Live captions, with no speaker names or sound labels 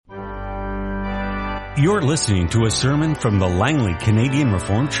You're listening to a sermon from the Langley Canadian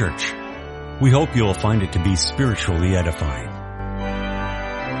Reformed Church. We hope you'll find it to be spiritually edifying.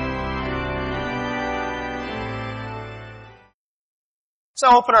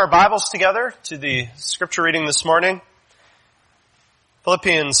 So open our Bibles together to the scripture reading this morning.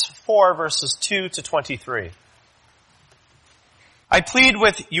 Philippians 4 verses 2 to 23. I plead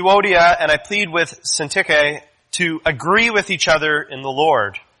with Euodia and I plead with Syntyche to agree with each other in the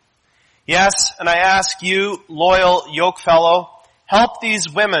Lord. Yes, and I ask you, loyal yokefellow, help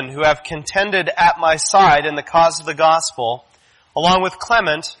these women who have contended at my side in the cause of the gospel, along with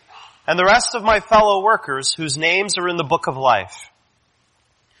Clement and the rest of my fellow workers whose names are in the book of life.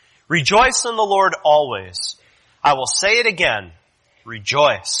 Rejoice in the Lord always. I will say it again,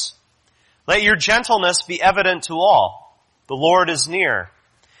 rejoice. Let your gentleness be evident to all. The Lord is near.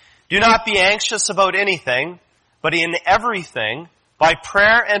 Do not be anxious about anything, but in everything, by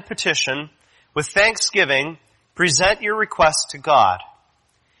prayer and petition, with thanksgiving, present your requests to God.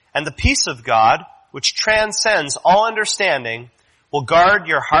 And the peace of God, which transcends all understanding, will guard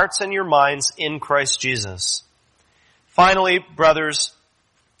your hearts and your minds in Christ Jesus. Finally, brothers,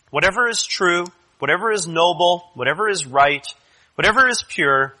 whatever is true, whatever is noble, whatever is right, whatever is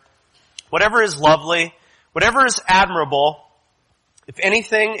pure, whatever is lovely, whatever is admirable, if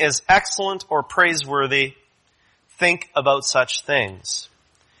anything is excellent or praiseworthy, think about such things.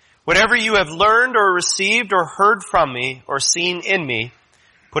 Whatever you have learned or received or heard from me or seen in me,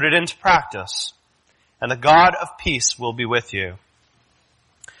 put it into practice, and the God of peace will be with you.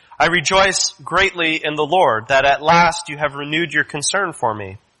 I rejoice greatly in the Lord that at last you have renewed your concern for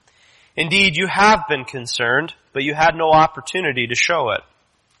me. Indeed, you have been concerned, but you had no opportunity to show it.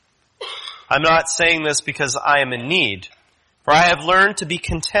 I'm not saying this because I am in need, for I have learned to be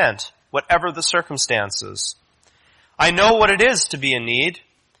content, whatever the circumstances. I know what it is to be in need,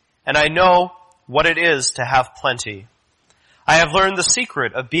 and I know what it is to have plenty. I have learned the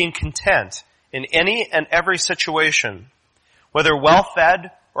secret of being content in any and every situation, whether well-fed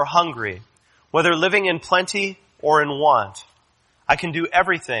or hungry, whether living in plenty or in want. I can do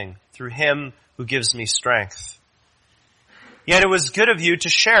everything through him who gives me strength. Yet it was good of you to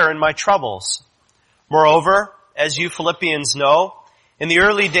share in my troubles. Moreover, as you Philippians know, in the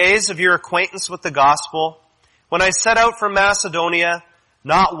early days of your acquaintance with the gospel, when I set out from Macedonia,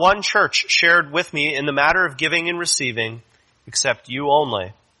 not one church shared with me in the matter of giving and receiving, except you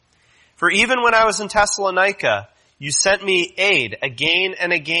only. For even when I was in Thessalonica, you sent me aid again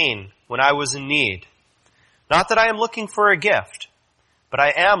and again when I was in need. Not that I am looking for a gift, but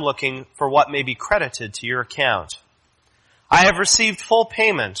I am looking for what may be credited to your account. I have received full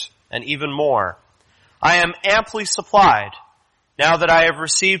payment and even more. I am amply supplied, now that I have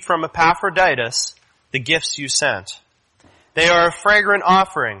received from Epaphroditus the gifts you sent. They are a fragrant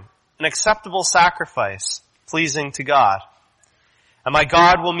offering, an acceptable sacrifice, pleasing to God. And my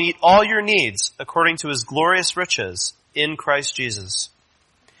God will meet all your needs according to his glorious riches in Christ Jesus.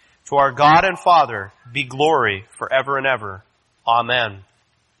 To our God and Father be glory forever and ever. Amen.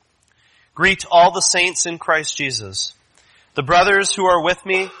 Greet all the saints in Christ Jesus. The brothers who are with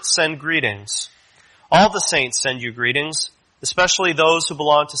me send greetings. All the saints send you greetings, especially those who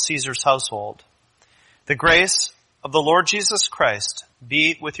belong to Caesar's household. The grace of the Lord Jesus Christ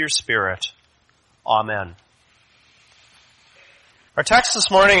be with your spirit. Amen. Our text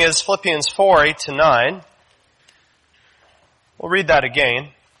this morning is Philippians 4, 8 to 9. We'll read that again.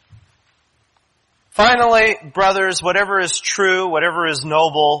 Finally, brothers, whatever is true, whatever is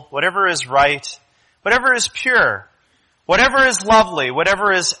noble, whatever is right, whatever is pure, whatever is lovely,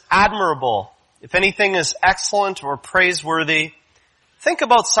 whatever is admirable, if anything is excellent or praiseworthy, think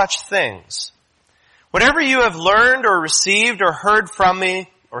about such things. Whatever you have learned or received or heard from me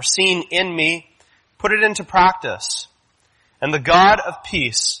or seen in me, put it into practice, and the God of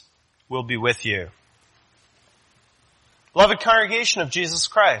peace will be with you. Beloved congregation of Jesus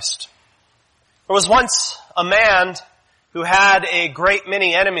Christ, there was once a man who had a great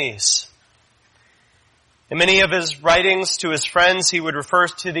many enemies. In many of his writings to his friends, he would refer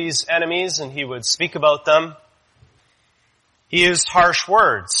to these enemies and he would speak about them. He used harsh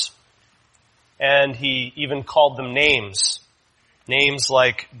words. And he even called them names. Names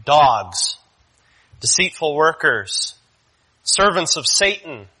like dogs, deceitful workers, servants of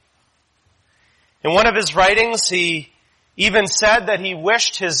Satan. In one of his writings, he even said that he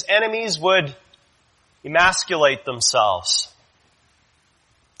wished his enemies would emasculate themselves.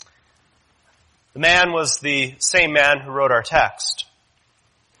 The man was the same man who wrote our text.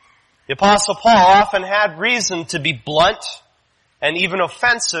 The Apostle Paul often had reason to be blunt and even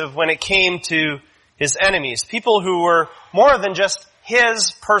offensive when it came to his enemies. People who were more than just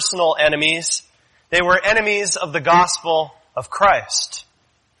his personal enemies. They were enemies of the gospel of Christ.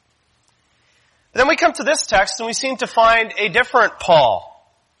 But then we come to this text and we seem to find a different Paul.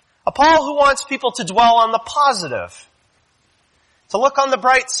 A Paul who wants people to dwell on the positive, to look on the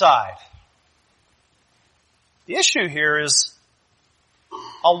bright side. The issue here is,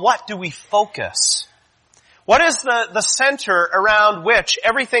 on what do we focus? What is the center around which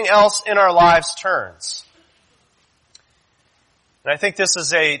everything else in our lives turns? And I think this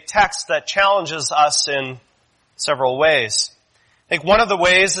is a text that challenges us in several ways. I think one of the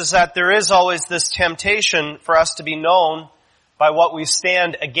ways is that there is always this temptation for us to be known by what we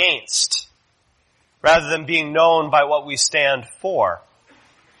stand against, rather than being known by what we stand for.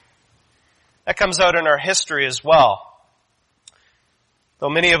 That comes out in our history as well. Though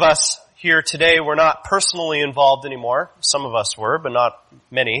many of us here today were not personally involved anymore, some of us were, but not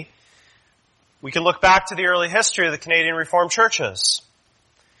many, we can look back to the early history of the Canadian Reformed churches.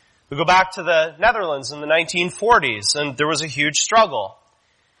 We go back to the Netherlands in the 1940s, and there was a huge struggle.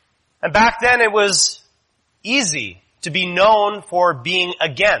 And back then it was easy to be known for being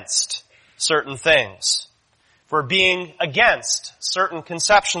against certain things, for being against certain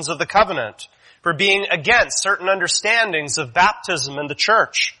conceptions of the covenant, for being against certain understandings of baptism in the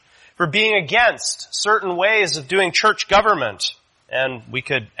church, for being against certain ways of doing church government, and we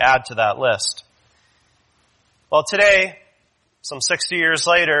could add to that list. Well, today, some 60 years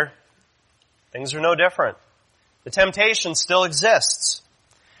later, things are no different. The temptation still exists.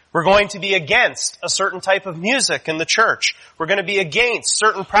 We're going to be against a certain type of music in the church. We're going to be against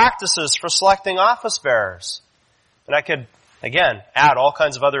certain practices for selecting office bearers. And I could, again, add all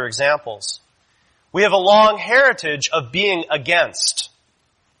kinds of other examples. We have a long heritage of being against.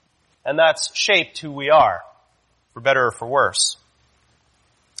 And that's shaped who we are, for better or for worse.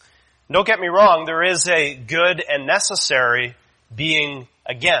 Don't get me wrong, there is a good and necessary being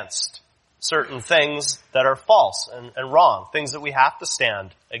against certain things that are false and wrong, things that we have to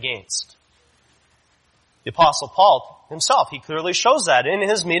stand against. The Apostle Paul himself, he clearly shows that in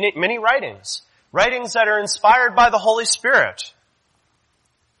his many writings that are inspired by the Holy Spirit.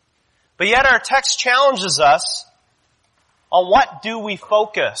 But yet our text challenges us on what do we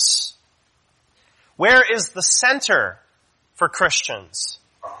focus? Where is the center for Christians?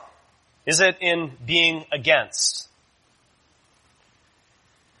 Is it in being against?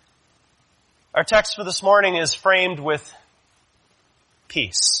 Our text for this morning is framed with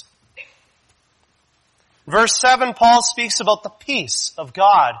peace. Verse 7, Paul speaks about the peace of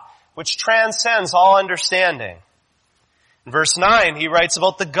God, which transcends all understanding. In verse 9, he writes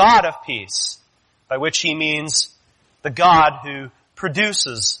about the God of peace, by which he means the God who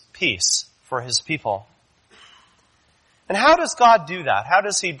produces peace for his people. And how does God do that? How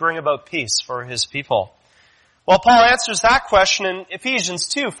does he bring about peace for his people? Well, Paul answers that question in Ephesians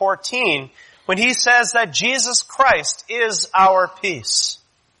 2:14, when he says that Jesus Christ is our peace.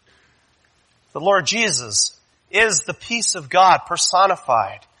 The Lord Jesus is the peace of God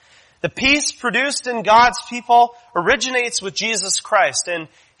personified. The peace produced in God's people originates with Jesus Christ and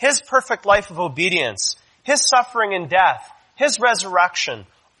his perfect life of obedience, his suffering and death, his resurrection,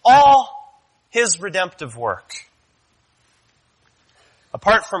 all his redemptive work.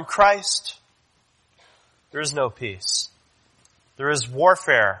 Apart from Christ, there is no peace. There is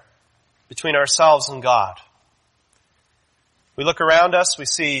warfare between ourselves and God. We look around us, we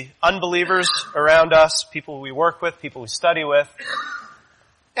see unbelievers around us, people we work with, people we study with,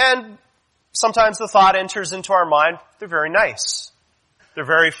 and sometimes the thought enters into our mind, they're very nice. They're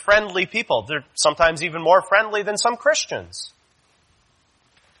very friendly people. They're sometimes even more friendly than some Christians.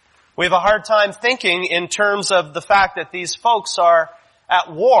 We have a hard time thinking in terms of the fact that these folks are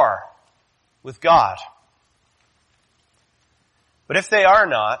at war with God. But if they are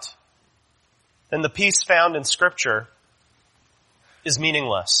not, then the peace found in Scripture is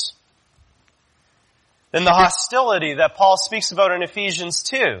meaningless. Then the hostility that Paul speaks about in Ephesians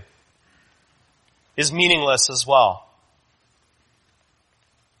 2 is meaningless as well.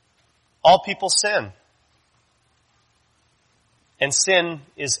 All people sin. And sin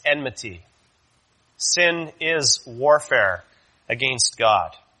is enmity. Sin is warfare against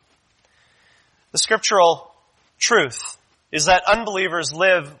God. The scriptural truth is that unbelievers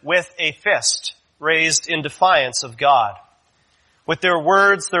live with a fist raised in defiance of God. With their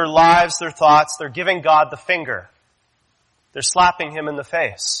words, their lives, their thoughts, they're giving God the finger. They're slapping him in the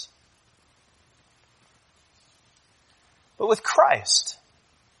face. But with Christ,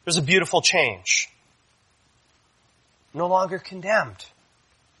 there's a beautiful change. No longer condemned,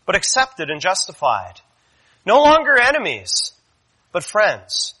 but accepted and justified. No longer enemies, but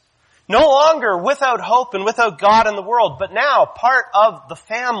friends. No longer without hope and without God in the world, but now part of the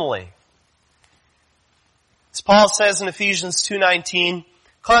family. As Paul says in Ephesians 2:19,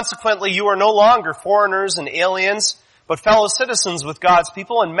 consequently you are no longer foreigners and aliens, but fellow citizens with God's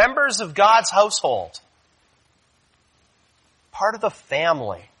people and members of God's household. Part of the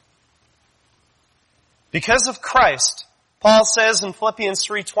family. Because of Christ, Paul says in Philippians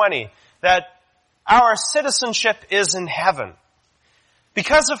 3:20 that our citizenship is in heaven.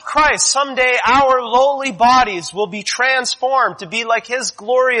 Because of Christ, someday our lowly bodies will be transformed to be like His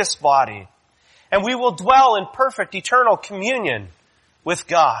glorious body, and we will dwell in perfect eternal communion with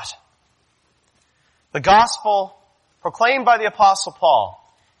God. The gospel proclaimed by the Apostle Paul,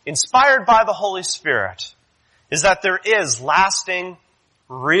 inspired by the Holy Spirit, is that there is lasting,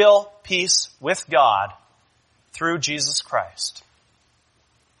 real peace with God through Jesus Christ.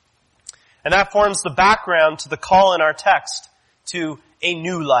 And that forms the background to the call in our text to a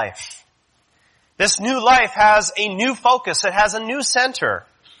new life. This new life has a new focus. It has a new center.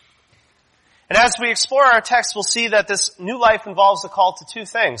 And as we explore our text, we'll see that this new life involves a call to two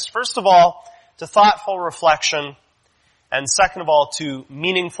things. First of all, to thoughtful reflection, and second of all, to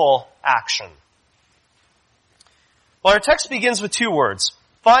meaningful action. Well, our text begins with two words.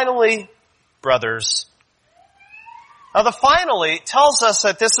 Finally, brothers. Now the finally tells us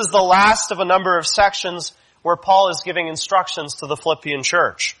that this is the last of a number of sections where Paul is giving instructions to the Philippian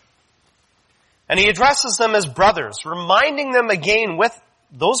church. And he addresses them as brothers, reminding them again with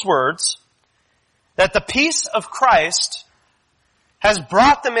those words that the peace of Christ has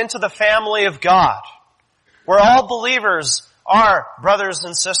brought them into the family of God, where all believers are brothers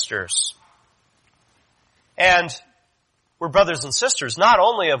and sisters. And we're brothers and sisters not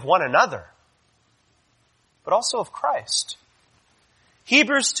only of one another, but also of Christ.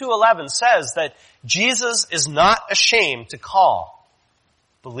 Hebrews 2:11 says that Jesus is not ashamed to call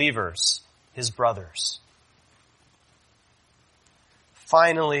believers His brothers.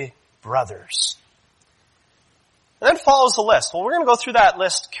 Finally, brothers. And then follows the list. Well, we're going to go through that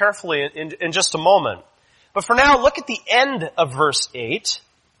list carefully in just a moment. But for now, look at the end of verse 8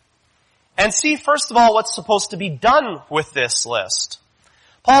 and see, first of all, what's supposed to be done with this list.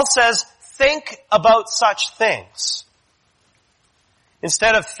 Paul says, think about such things.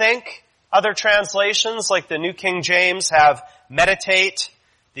 Instead of think, other translations like the New King James have meditate.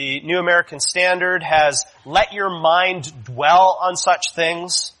 The New American Standard has let your mind dwell on such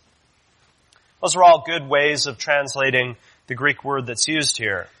things. Those are all good ways of translating the Greek word that's used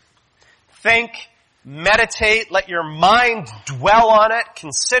here. Think, meditate, let your mind dwell on it,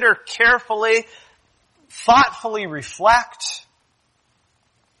 consider carefully, thoughtfully reflect.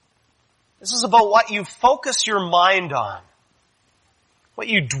 This is about what you focus your mind on, what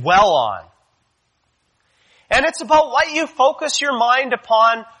you dwell on. And it's about what you focus your mind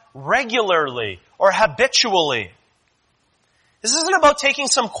upon regularly or habitually. This isn't about taking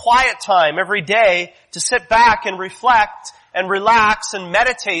some quiet time every day to sit back and reflect and relax and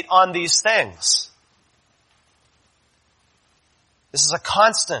meditate on these things. This is a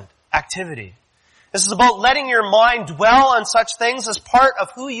constant activity. This is about letting your mind dwell on such things as part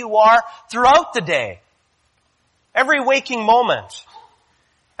of who you are throughout the day. Every waking moment.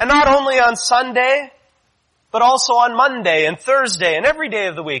 And not only on Sunday, but also on Monday and Thursday and every day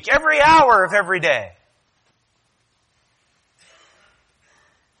of the week, every hour of every day.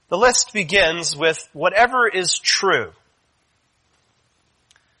 The list begins with whatever is true.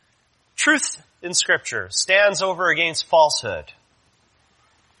 Truth in Scripture stands over against falsehood.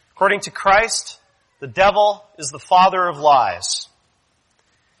 According to Christ, the devil is the father of lies.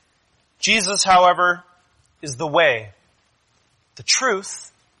 Jesus, however, is the way, the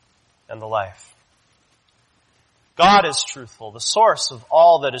truth, and the life. God is truthful, the source of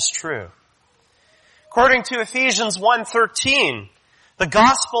all that is true. According to Ephesians 1:13, the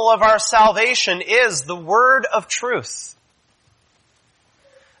gospel of our salvation is the word of truth.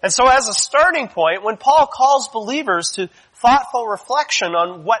 And so as a starting point, when Paul calls believers to thoughtful reflection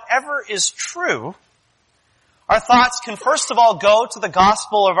on whatever is true, our thoughts can first of all go to the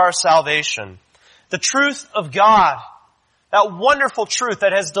gospel of our salvation, the truth of God, that wonderful truth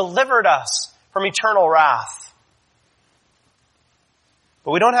that has delivered us from eternal wrath.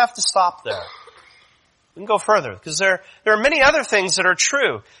 But we don't have to stop there. We can go further, because there are many other things that are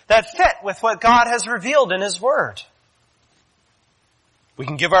true that fit with what God has revealed in His Word. We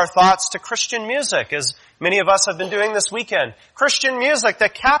can give our thoughts to Christian music, as many of us have been doing this weekend. Christian music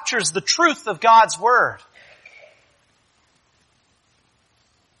that captures the truth of God's Word.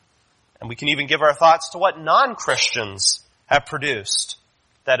 And we can even give our thoughts to what non-Christians have produced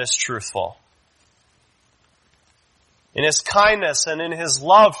that is truthful. In His kindness and in His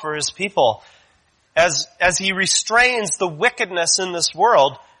love for His people, as He restrains the wickedness in this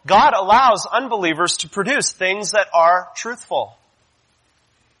world, God allows unbelievers to produce things that are truthful.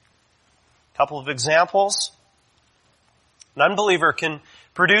 A couple of examples. An unbeliever can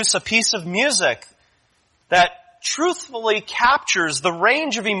produce a piece of music that truthfully captures the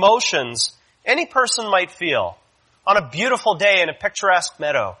range of emotions any person might feel on a beautiful day in a picturesque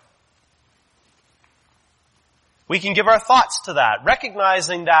meadow. We can give our thoughts to that,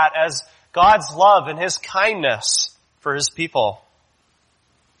 recognizing that as God's love and His kindness for His people.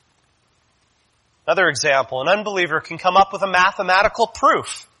 Another example, an unbeliever can come up with a mathematical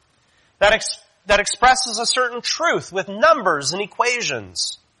proof that expresses a certain truth with numbers and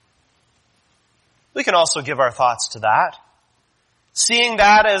equations. We can also give our thoughts to that, seeing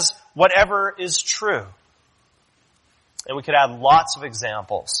that as whatever is true. And we could add lots of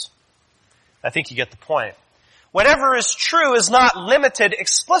examples. I think you get the point. Whatever is true is not limited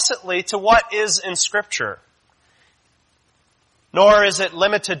explicitly to what is in Scripture. Nor is it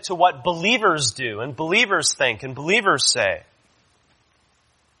limited to what believers do and believers think and believers say.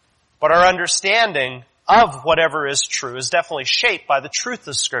 But our understanding of whatever is true is definitely shaped by the truth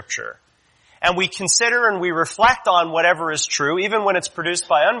of Scripture. And we consider and we reflect on whatever is true, even when it's produced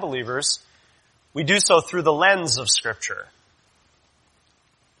by unbelievers. We do so through the lens of Scripture,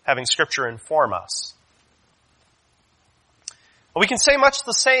 having Scripture inform us. We can say much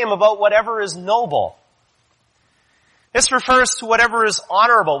the same about whatever is noble. This refers to whatever is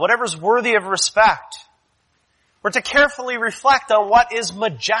honorable, whatever is worthy of respect. We're to carefully reflect on what is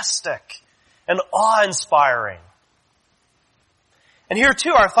majestic and awe-inspiring. And here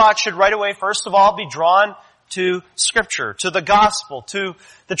too, our thoughts should right away, first of all, be drawn to Scripture, to the Gospel, to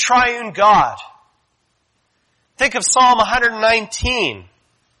the triune God. Think of Psalm 119,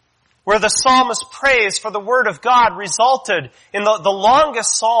 where the psalmist's praise for the Word of God resulted in the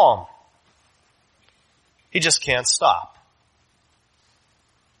longest psalm. He just can't stop.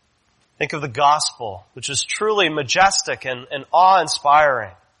 Think of the Gospel, which is truly majestic and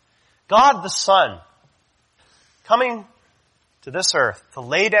awe-inspiring. God the Son, coming to this earth to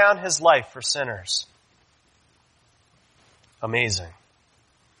lay down His life for sinners. Amazing.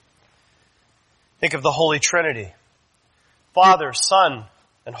 Think of the Holy Trinity. Father, Son,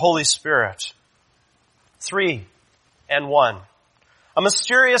 and Holy Spirit. 3 and 1. A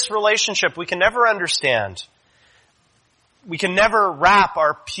mysterious relationship we can never understand. We can never wrap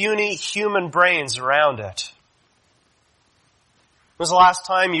our puny human brains around it. When was the last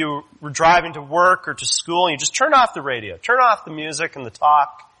time you were driving to work or to school and you just turned off the radio, turn off the music and the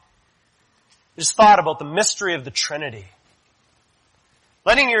talk? You just thought about the mystery of the Trinity.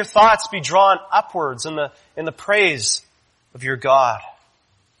 Letting your thoughts be drawn upwards in the praise of your God.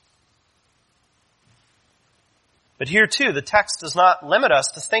 But here too, the text does not limit us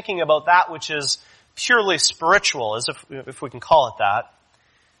to thinking about that which is purely spiritual, as if we can call it that.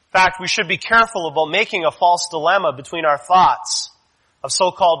 In fact, we should be careful about making a false dilemma between our thoughts of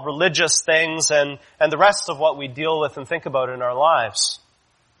so-called religious things and the rest of what we deal with and think about in our lives.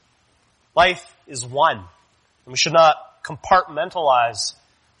 Life is one, and we should not compartmentalize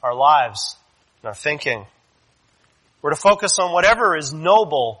our lives and our thinking. We're to focus on whatever is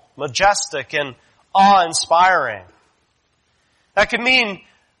noble, majestic, and awe-inspiring. That could mean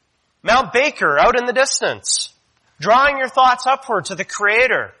Mount Baker out in the distance, drawing your thoughts upward to the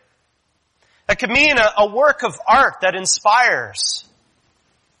Creator. That could mean a work of art that inspires.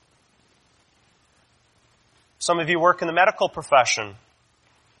 Some of you work in the medical profession.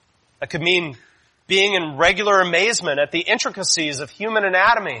 That could mean being in regular amazement at the intricacies of human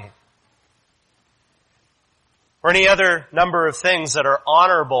anatomy. Or any other number of things that are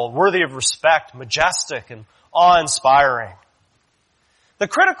honorable, worthy of respect, majestic, and awe-inspiring. The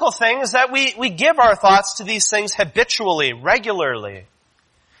critical thing is that we give our thoughts to these things habitually, regularly.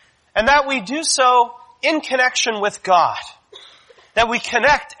 And that we do so in connection with God. That we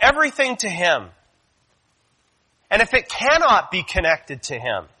connect everything to Him. And if it cannot be connected to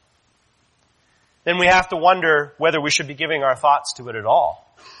Him, then we have to wonder whether we should be giving our thoughts to it at all.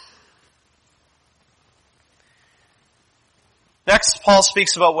 Next, Paul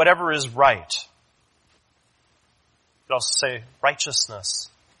speaks about whatever is right. You could also say righteousness.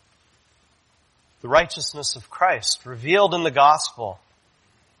 The righteousness of Christ revealed in the gospel.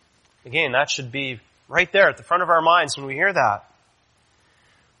 Again, that should be right there at the front of our minds when we hear that.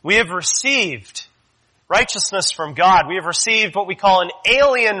 We have received righteousness from God. We have received what we call an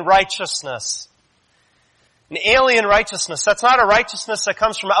alien righteousness. An alien righteousness. That's not a righteousness that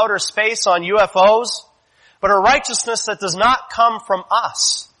comes from outer space on UFOs, but a righteousness that does not come from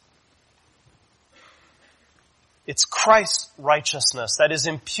us. It's Christ's righteousness that is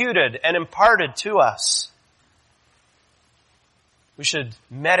imputed and imparted to us. We should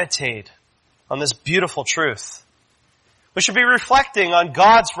meditate on this beautiful truth. We should be reflecting on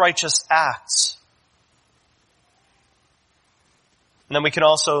God's righteous acts. And then we can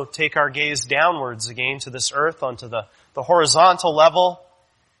also take our gaze downwards again to this earth, onto the horizontal level,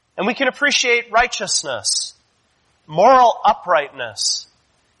 and we can appreciate righteousness, moral uprightness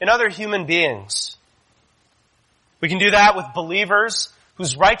in other human beings. We can do that with believers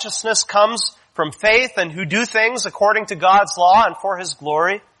whose righteousness comes from faith and who do things according to God's law and for His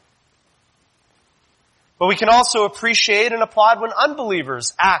glory. But we can also appreciate and applaud when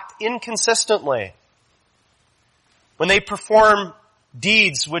unbelievers act inconsistently, when they perform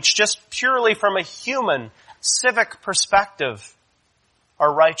deeds which just purely from a human, civic perspective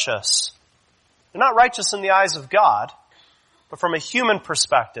are righteous. They're not righteous in the eyes of God, but from a human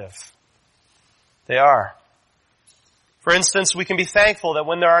perspective, they are. For instance, we can be thankful that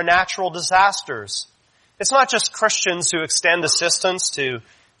when there are natural disasters, it's not just Christians who extend assistance to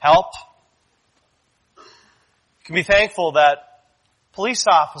help. We can be thankful that police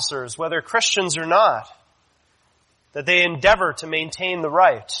officers, whether Christians or not, that they endeavor to maintain the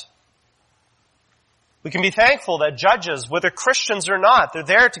right. We can be thankful that judges, whether Christians or not, they're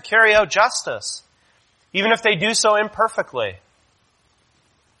there to carry out justice, even if they do so imperfectly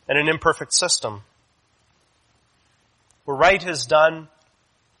in an imperfect system. Where right is done,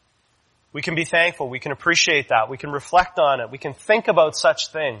 we can be thankful, we can appreciate that, we can reflect on it, we can think about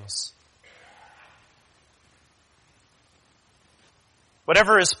such things.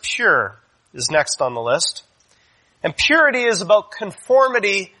 Whatever is pure is next on the list. And purity is about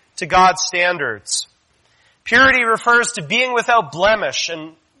conformity to God's standards. Purity refers to being without blemish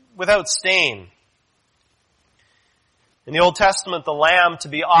and without stain. In the Old Testament, the lamb to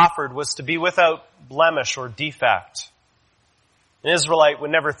be offered was to be without blemish or defect. An Israelite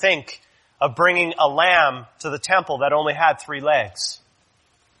would never think of bringing a lamb to the temple that only had 3 legs.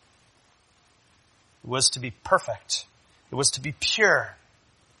 It was to be perfect. It was to be pure.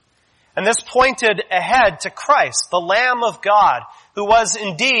 And this pointed ahead to Christ, the Lamb of God, who was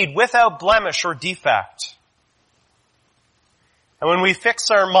indeed without blemish or defect. And when we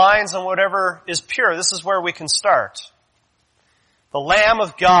fix our minds on whatever is pure, this is where we can start. The Lamb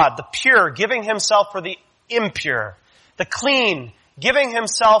of God, the pure, giving Himself for the impure. The clean, giving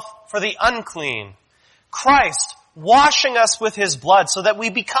Himself for the unclean. Christ, washing us with His blood so that we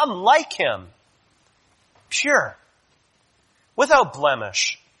become like Him. Pure. Without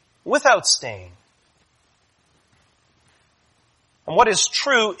blemish. Without stain. And what is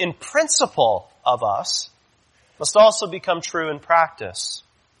true in principle of us must also become true in practice.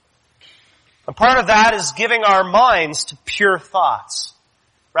 And part of that is giving our minds to pure thoughts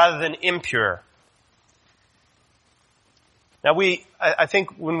rather than impure. Now I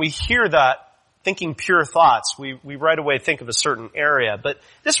think when we hear that, thinking pure thoughts, we right away think of a certain area, but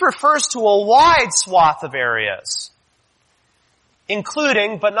this refers to a wide swath of areas,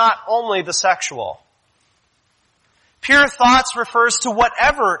 including, but not only, the sexual. Pure thoughts refers to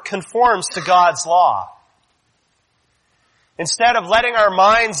whatever conforms to God's law. Instead of letting our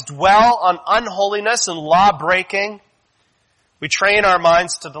minds dwell on unholiness and law-breaking, we train our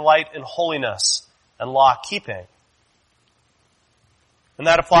minds to delight in holiness and law-keeping. And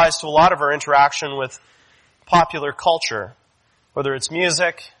that applies to a lot of our interaction with popular culture, whether it's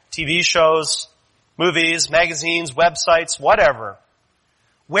music, TV shows, movies, magazines, websites, whatever.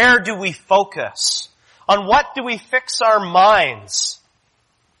 Where do we focus? On what do we fix our minds?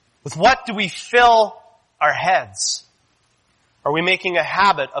 With what do we fill our heads? Are we making a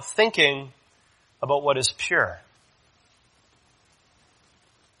habit of thinking about what is pure?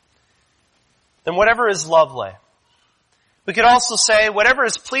 Then whatever is lovely. We could also say whatever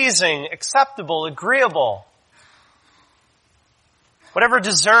is pleasing, acceptable, agreeable. Whatever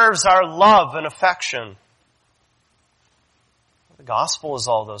deserves our love and affection. The gospel is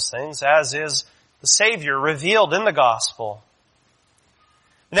all those things, as is the Savior revealed in the gospel.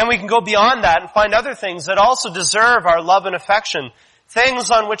 And then we can go beyond that and find other things that also deserve our love and affection. Things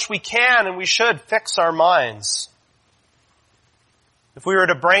on which we can and we should fix our minds. If we were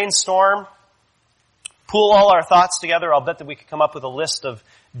to brainstorm, pool all our thoughts together, I'll bet that we could come up with a list of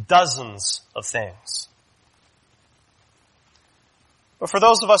dozens of things. But for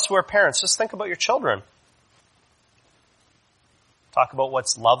those of us who are parents, just think about your children. Talk about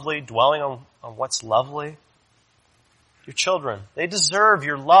what's lovely, dwelling on what's lovely. Your children, they deserve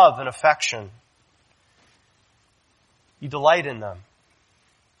your love and affection. You delight in them.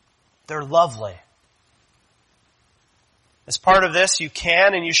 They're lovely. As part of this, you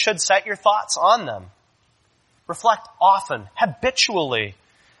can and you should set your thoughts on them. Reflect often, habitually,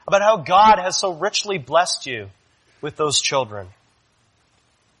 about how God has so richly blessed you with those children.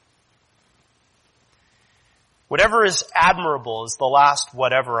 Whatever is admirable is the last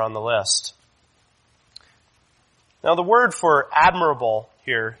whatever on the list. Now the word for admirable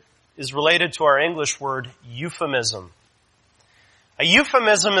here is related to our English word euphemism. A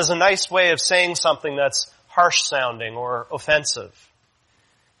euphemism is a nice way of saying something that's harsh sounding or offensive.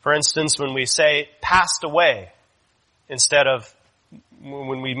 For instance, when we say passed away instead of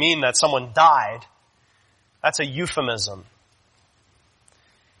when we mean that someone died, that's a euphemism.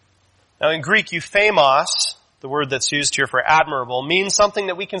 Now in Greek, euphemos, the word that's used here for admirable, means something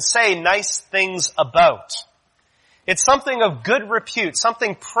that we can say nice things about. It's something of good repute,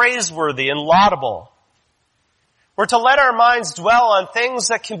 something praiseworthy and laudable. We're to let our minds dwell on things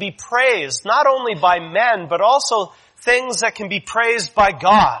that can be praised, not only by men, but also things that can be praised by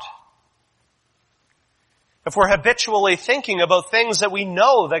God. If we're habitually thinking about things that we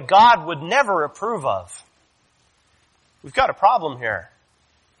know that God would never approve of, we've got a problem here.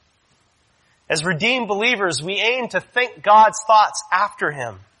 As redeemed believers, we aim to think God's thoughts after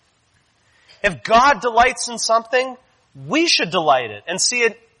Him. If God delights in something, we should delight in it and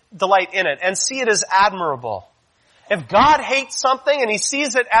see it as admirable. If God hates something and He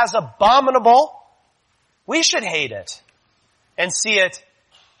sees it as abominable, we should hate it and see it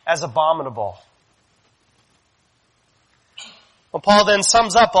as abominable. Well, Paul then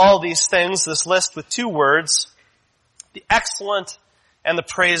sums up all these things, this list, with two words, the excellent and the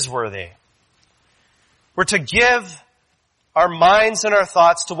praiseworthy. We're to give our minds and our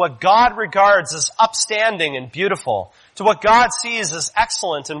thoughts to what God regards as upstanding and beautiful, to what God sees as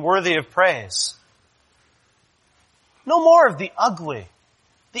excellent and worthy of praise. No more of the ugly,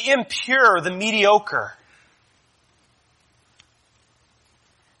 the impure, the mediocre.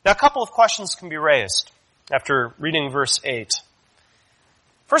 Now, a couple of questions can be raised after reading verse 8.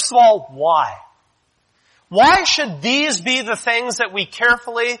 First of all, why? Why should these be the things that we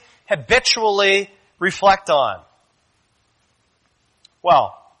carefully, habitually reflect on?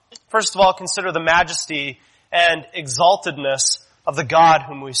 Well, first of all, consider the majesty and exaltedness of the God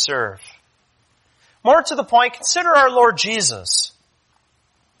whom we serve. More to the point, consider our Lord Jesus.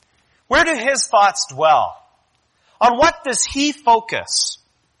 Where do His thoughts dwell? On what does He focus?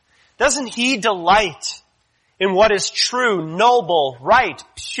 Doesn't He delight in what is true, noble, right,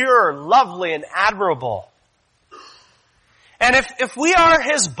 pure, lovely, and admirable? And if we are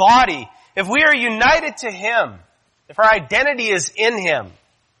His body, if we are united to Him, if our identity is in Him,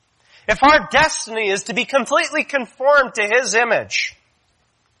 if our destiny is to be completely conformed to His image,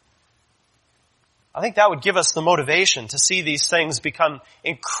 I think that would give us the motivation to see these things become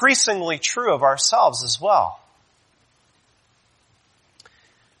increasingly true of ourselves as well.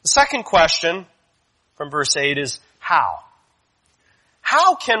 The second question from verse 8 is how?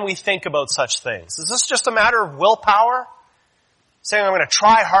 How can we think about such things? Is this just a matter of willpower? Saying I'm going to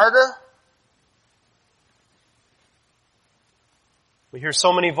try harder? We hear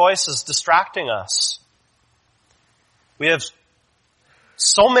so many voices distracting us. We have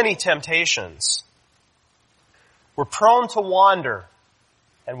so many temptations. We're prone to wander,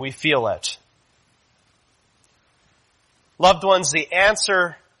 and we feel it. Loved ones, the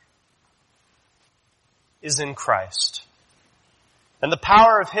answer is in Christ and the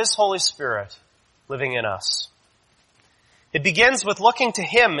power of His Holy Spirit living in us. It begins with looking to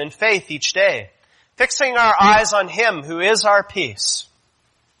Him in faith each day, fixing our eyes on Him who is our peace.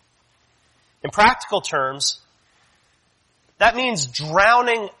 In practical terms, that means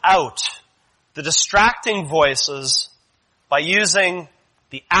drowning out the distracting voices by using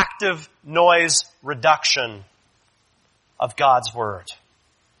the active noise reduction of God's Word.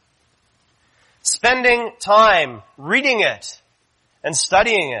 Spending time reading it and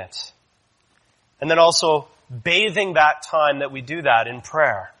studying it, and then also bathing that time that we do that in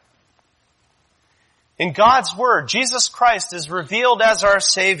prayer. In God's Word, Jesus Christ is revealed as our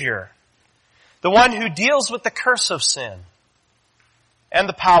Savior, the one who deals with the curse of sin and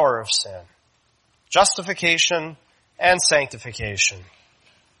the power of sin, justification and sanctification.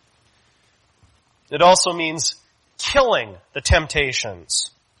 It also means killing the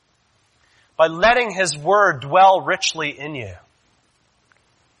temptations by letting His Word dwell richly in you,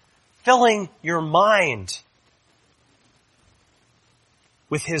 filling your mind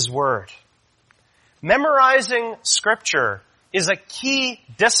with His Word. Memorizing Scripture is a key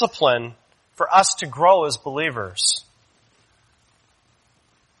discipline for us to grow as believers.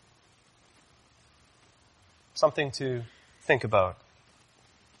 Something to think about.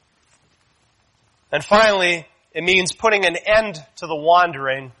 And finally, it means putting an end to the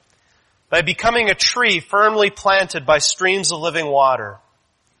wandering by becoming a tree firmly planted by streams of living water.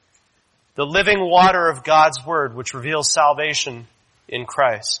 The living water of God's Word, which reveals salvation in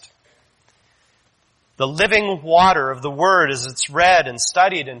Christ. the living water of the Word as it's read and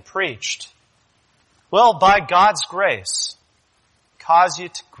studied and preached, will, by God's grace, cause you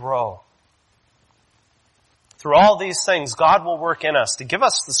to grow. Through all these things, God will work in us to give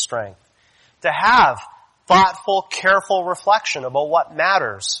us the strength to have thoughtful, careful reflection about what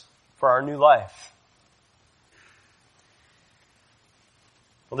matters for our new life.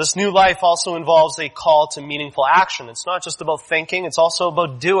 Well, this new life also involves a call to meaningful action. It's not just about thinking, it's also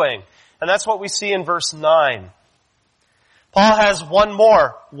about doing. And that's what we see in verse 9. Paul has one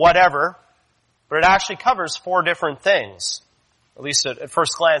more whatever, but it actually covers 4 different things. At least at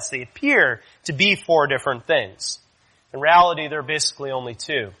first glance, they appear to be 4 different things. In reality, there are basically only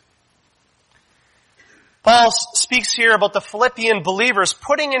 2. Paul speaks here about the Philippian believers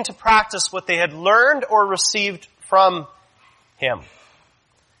putting into practice what they had learned or received from him.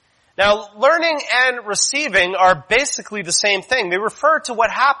 Now, learning and receiving are basically the same thing. They refer to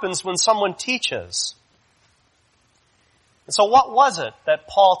what happens when someone teaches. And so what was it that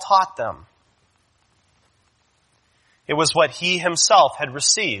Paul taught them? It was what he himself had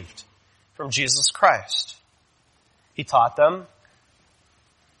received from Jesus Christ. He taught them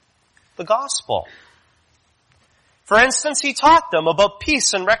the gospel. For instance, he taught them about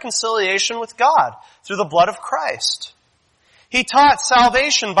peace and reconciliation with God through the blood of Christ. He taught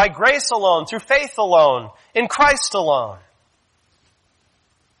salvation by grace alone, through faith alone, in Christ alone.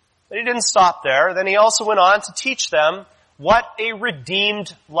 But he didn't stop there. Then he also went on to teach them what a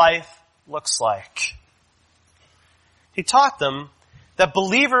redeemed life looks like. He taught them that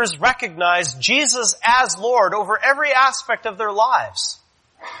believers recognize Jesus as Lord over every aspect of their lives.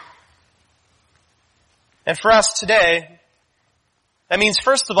 And for us today, that means,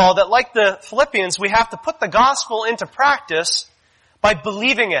 first of all, that like the Philippians, we have to put the gospel into practice by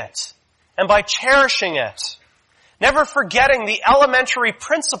believing it and by cherishing it, never forgetting the elementary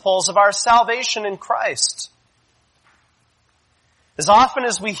principles of our salvation in Christ. As often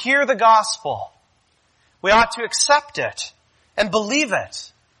as we hear the gospel, we ought to accept it and believe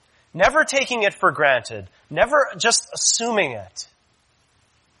it, never taking it for granted, never just assuming it.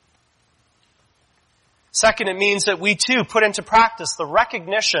 Second, it means that we too put into practice the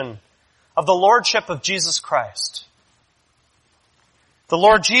recognition of the lordship of Jesus Christ. The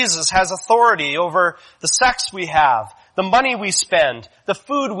Lord Jesus has authority over the sex we have, the money we spend, the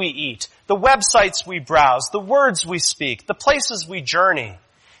food we eat, the websites we browse, the words we speak, the places we journey.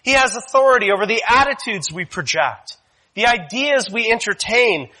 He has authority over the attitudes we project, the ideas we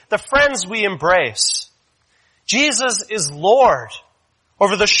entertain, the friends we embrace. Jesus is Lord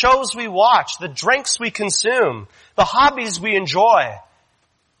over the shows we watch, the drinks we consume, the hobbies we enjoy,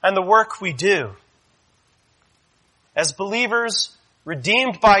 and the work we do. As believers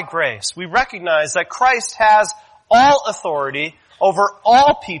redeemed by grace, we recognize that Christ has all authority over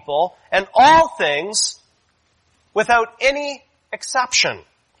all people and all things without any exception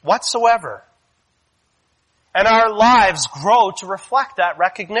whatsoever. And our lives grow to reflect that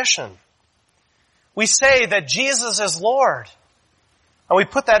recognition. We say that Jesus is Lord, and we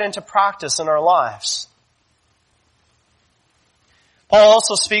put that into practice in our lives. Paul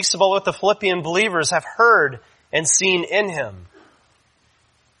also speaks about what the Philippian believers have heard and seen in him.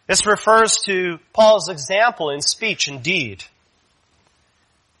 This refers to Paul's example in speech and deed.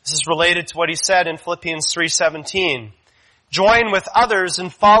 This is related to what he said in Philippians 3:17. Join with others in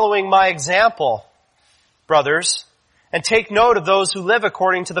following my example, brothers, and take note of those who live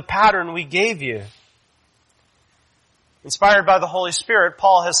according to the pattern we gave you. Inspired by the Holy Spirit,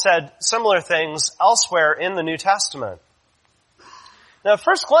 Paul has said similar things elsewhere in the New Testament. Now, at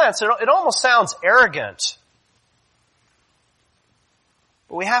first glance, it almost sounds arrogant.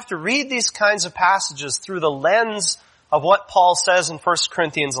 But we have to read these kinds of passages through the lens of what Paul says in 1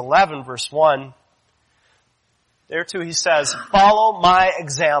 Corinthians 11, verse 1. There too he says, follow my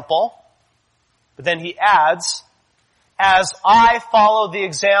example. But then he adds, as I follow the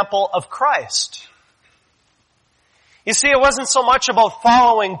example of Christ. You see, it wasn't so much about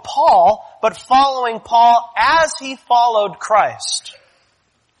following Paul, but following Paul as he followed Christ.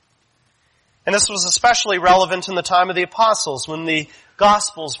 And this was especially relevant in the time of the apostles, when the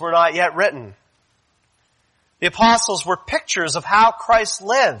Gospels were not yet written. The apostles were pictures of how Christ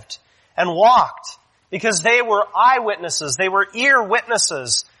lived and walked, because they were eyewitnesses, they were ear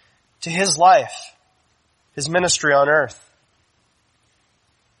witnesses to his life, his ministry on earth.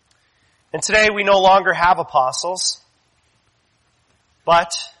 And today we no longer have apostles,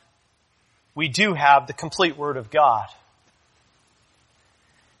 but we do have the complete Word of God.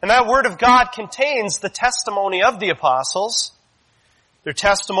 And that Word of God contains the testimony of the apostles, their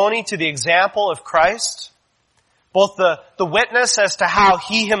testimony to the example of Christ, Both the witness as to how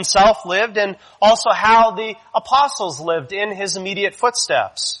he himself lived and also how the apostles lived in his immediate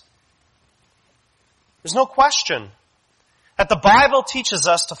footsteps. There's no question that the Bible teaches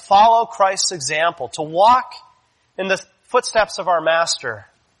us to follow Christ's example, to walk in the footsteps of our Master.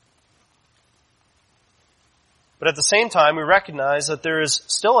 But at the same time, we recognize that there is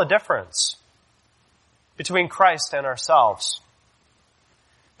still a difference between Christ and ourselves.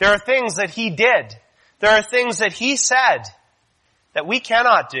 There are things that he did, there are things that he said that we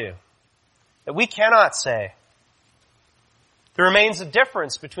cannot do, that we cannot say. There remains a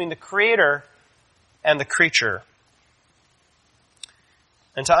difference between the Creator and the creature.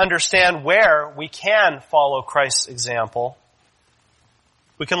 And to understand where we can follow Christ's example,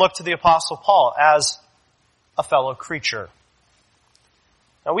 we can look to the Apostle Paul as a fellow creature.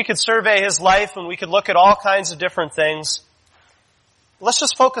 Now we could survey his life and we could look at all kinds of different things. Let's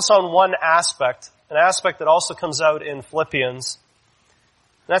just focus on one aspect, an aspect that also comes out in Philippians.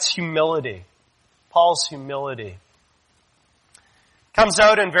 And that's humility. Paul's humility. Comes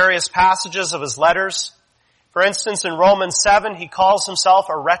out in various passages of his letters. For instance, in Romans 7, he calls himself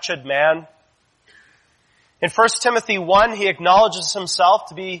a wretched man. In 1 Timothy 1, he acknowledges himself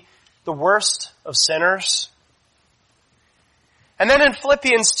to be the worst of sinners. And then in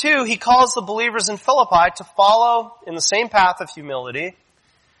Philippians 2, he calls the believers in Philippi to follow in the same path of humility,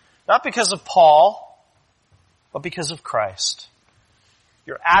 not because of Paul, but because of Christ.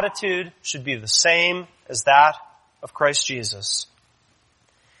 Your attitude should be the same as that of Christ Jesus.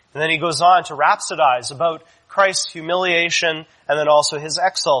 And then he goes on to rhapsodize about Christ's humiliation and then also his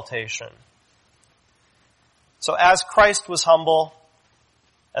exaltation. So as Christ was humble,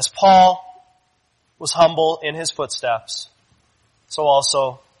 as Paul was humble in his footsteps, so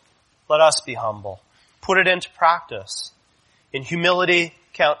also let us be humble. Put it into practice. In humility,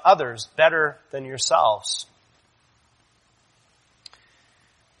 count others better than yourselves.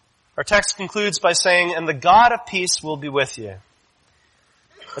 Our text concludes by saying, "And the God of peace will be with you."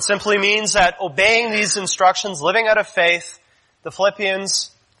 It simply means that obeying these instructions, living out of faith, the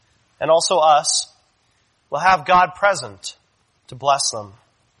Philippians and also us will have God present to bless them.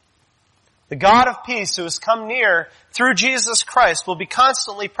 The God of peace who has come near through Jesus Christ will be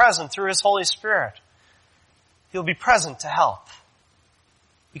constantly present through his Holy Spirit. He'll be present to help.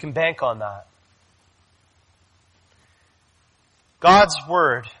 You can bank on that. God's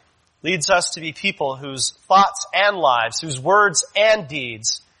Word leads us to be people whose thoughts and lives, whose words and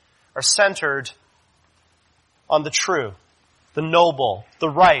deeds are centered on the true, the noble, the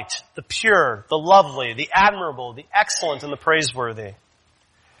right, the pure, the lovely, the admirable, the excellent, and the praiseworthy.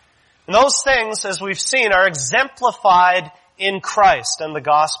 And those things, as we've seen, are exemplified in Christ and the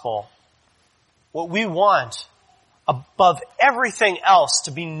gospel. What we want above everything else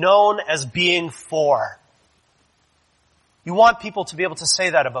to be known as being for. You want people to be able to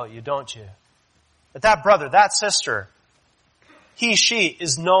say that about you, don't you? That brother, that sister, he, she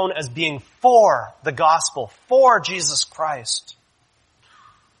is known as being for the gospel, for Jesus Christ.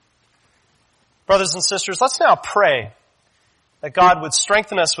 Brothers and sisters, let's now pray that God would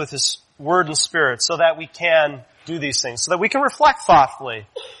strengthen us with his word and spirit so that we can do these things, so that we can reflect thoughtfully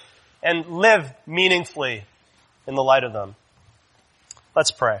and live meaningfully in the light of them.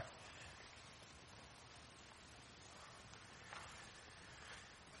 Let's pray.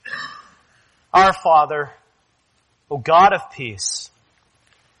 Our Father, O God of peace,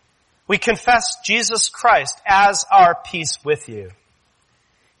 we confess Jesus Christ as our peace with you.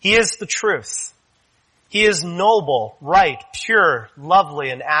 He is the truth. He is noble, right, pure, lovely,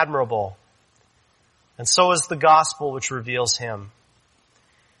 and admirable. And so is the gospel which reveals him.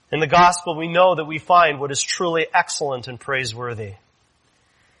 In the gospel we know that we find what is truly excellent and praiseworthy.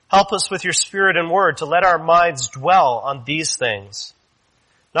 Help us with your Spirit and word to let our minds dwell on these things,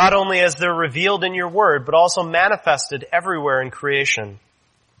 not only as they're revealed in your word, but also manifested everywhere in creation.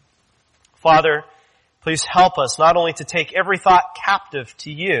 Father, please help us not only to take every thought captive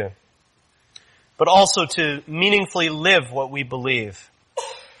to you, but also to meaningfully live what we believe.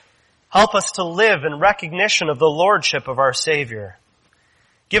 Help us to live in recognition of the lordship of our Savior.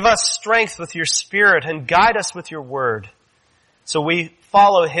 Give us strength with your Spirit and guide us with your word, so we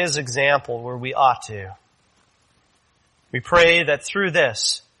follow his example where we ought to. We pray that through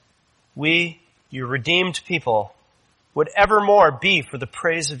this, we, your redeemed people, would evermore be for the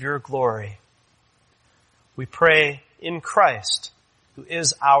praise of your glory. We pray in Christ, who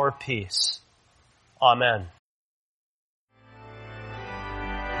is our peace. Amen.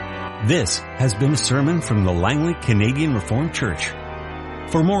 This has been a sermon from the Langley Canadian Reformed Church.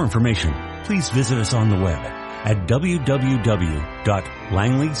 For more information, please visit us on the web at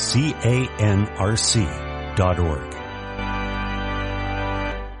www.langleycanrc.com. www.lcmg.org.